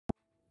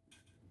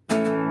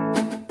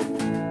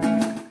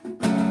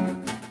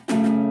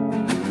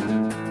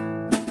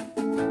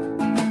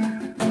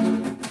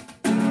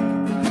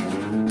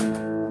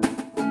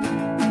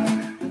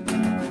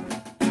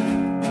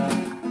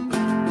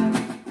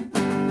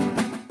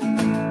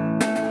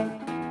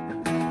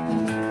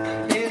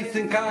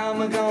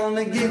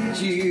gonna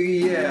get you,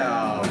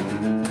 yeah.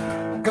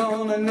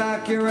 Gonna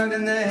knock you right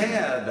in the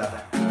head.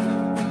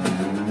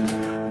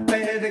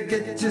 Better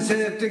get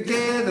yourself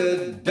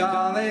together,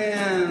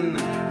 darling.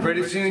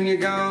 Pretty soon you're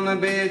gonna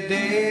be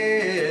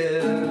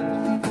dead.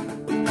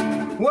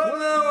 What in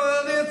the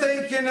world are you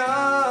thinking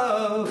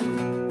of?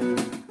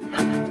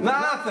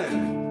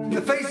 Laughing in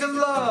the face of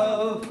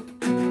love.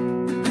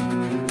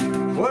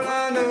 What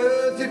on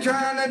earth you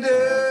trying to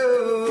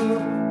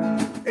do?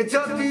 It's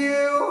up to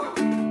you.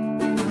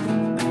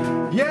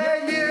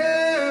 Yeah,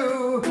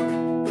 you.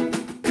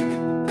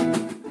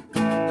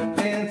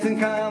 Anything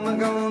come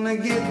gonna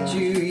get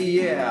you,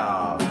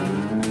 yeah.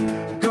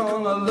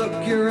 Gonna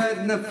look you right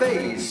in the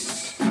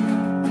face.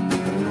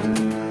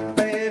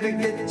 Better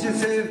get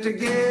yourself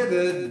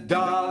together,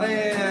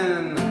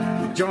 darling.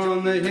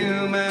 Join the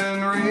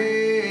human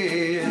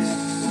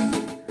race.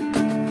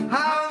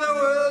 How in the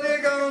world are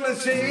you gonna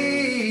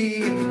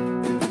see?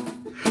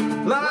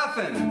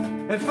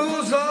 Laughing at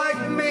fools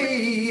like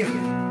me.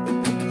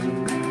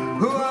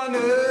 Who on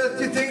earth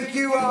do you think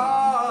you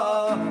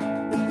are?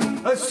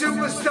 A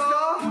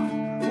superstar?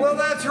 Well,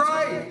 that's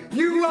right,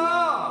 you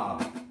are.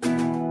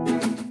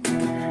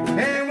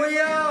 And we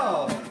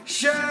all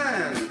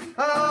shine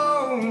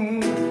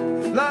on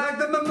like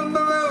the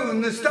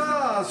moon, the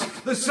stars,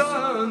 the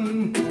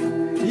sun.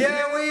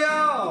 Yeah, we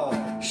all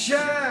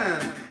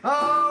shine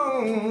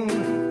on.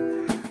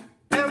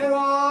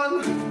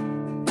 Everyone,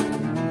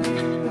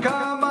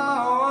 come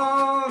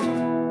on.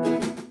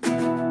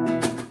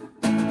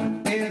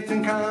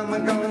 Anything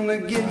coming gonna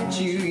get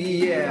you,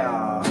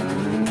 yeah.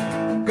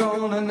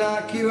 Gonna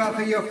knock you off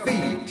of your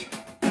feet.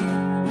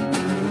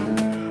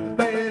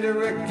 Better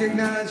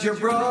recognize your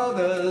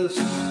brothers.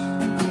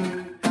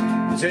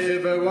 It's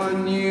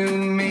everyone you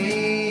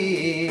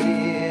meet.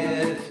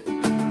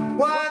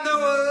 Why in the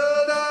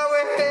world are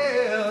we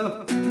here?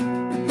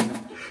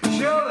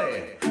 Surely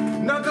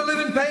not to live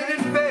in pain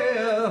and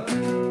fear.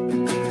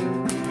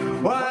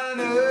 Why on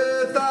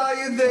earth are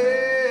you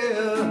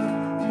there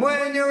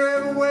when you're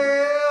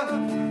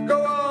everywhere?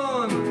 Go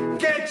on,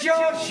 get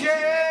your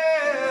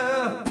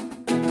share.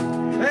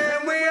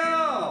 And we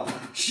all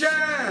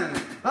shine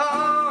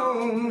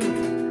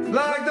on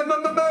like the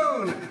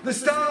moon, the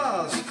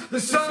stars, the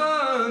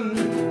sun.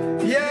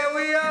 Yeah,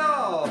 we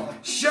all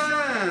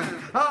shine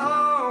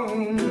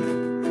on.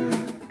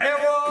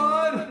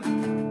 Everyone,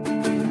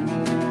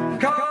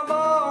 come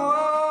on.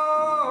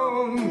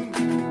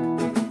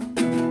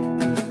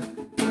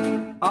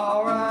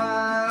 All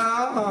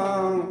right,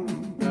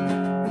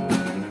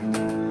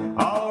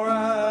 all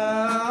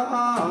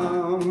right,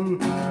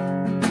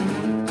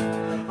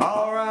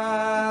 all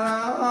right.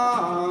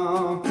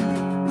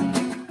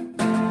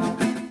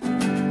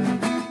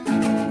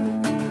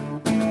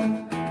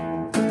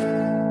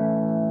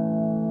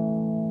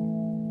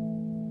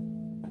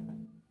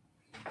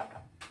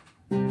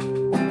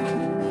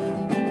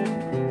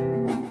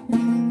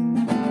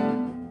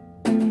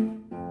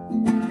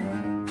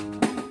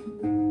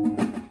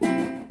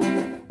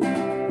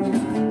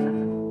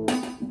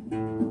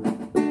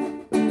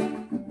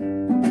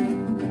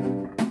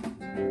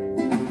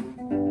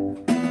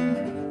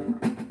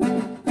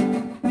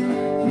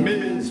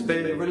 Miss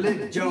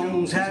Beverly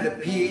Jones had a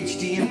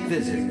PhD in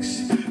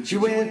physics. She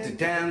went to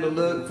town to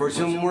look for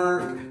some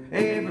work.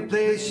 Every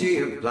place she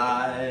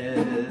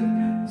applied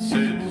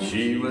said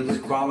she was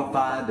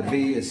qualified to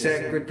be a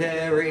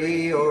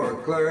secretary or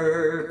a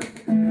clerk.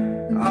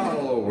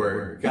 All the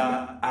word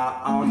got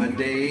out on the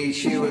day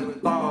she was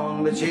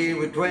born, but she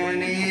was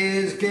 20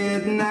 years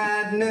getting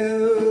that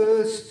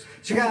news.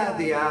 She got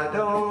the I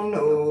don't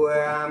know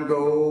where I'm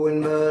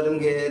going, but I'm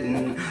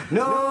getting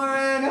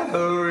nowhere in a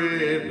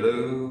hurry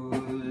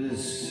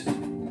blues.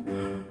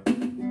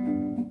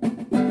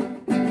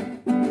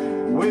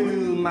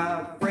 Well,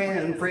 my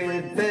friend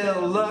Fred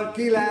fell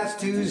lucky last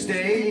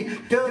Tuesday.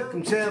 Took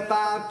himself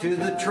out to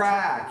the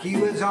track. He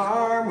was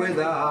armed with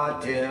a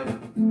hot tip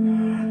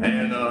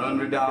and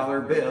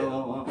 $100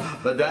 bill,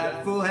 but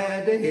that fool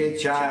had to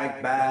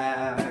hitchhike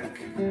back.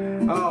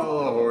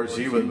 Oh, the horse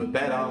he was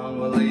bet on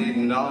was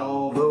leading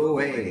all the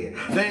way,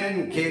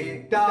 then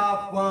kicked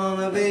off one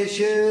of his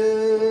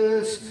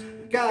shoes.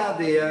 Got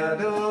the I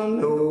don't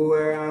know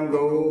where I'm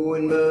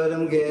going, but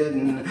I'm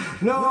getting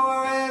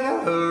nowhere in a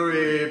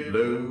hurry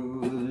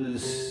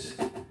blues.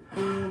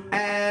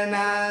 And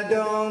I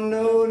don't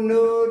know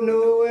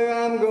where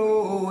I'm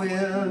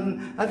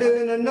going. I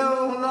do not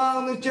know how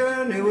long the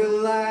journey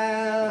will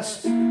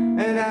last.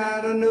 And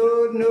I don't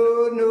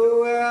know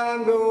where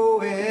I'm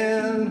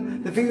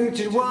going. The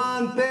future's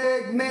one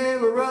big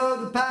mirror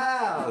of the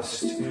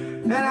past.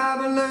 And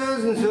I've been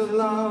losing so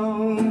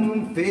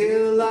long.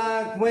 Feel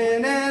like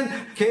winning.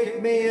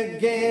 Kick me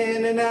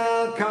again and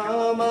I'll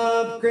come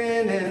up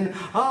grinning.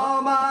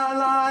 All my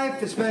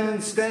life is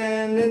spent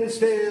standing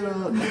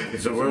still.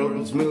 It's the world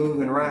that's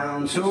moving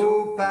around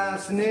so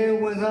fast, and it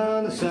was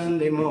on a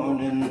Sunday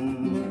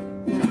morning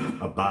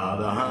about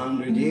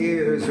 100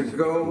 years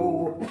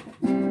ago.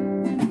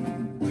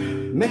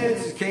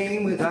 Message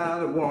came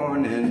without a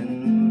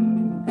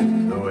warning,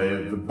 though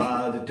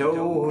everybody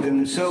told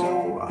him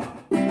so.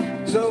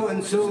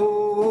 so-and-so.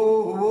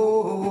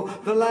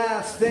 The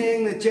last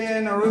thing that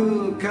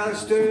General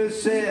Custer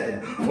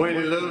said when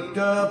he looked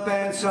up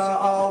and saw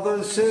all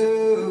the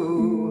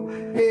Sioux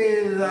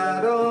is,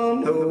 I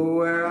don't know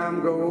where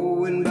I'm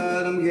going,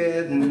 but I'm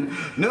getting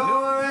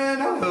nowhere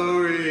in a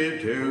hurry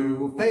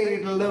to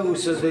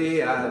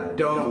Fatalocity. I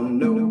don't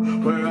know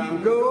where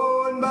I'm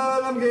going,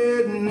 but I'm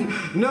getting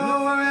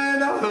nowhere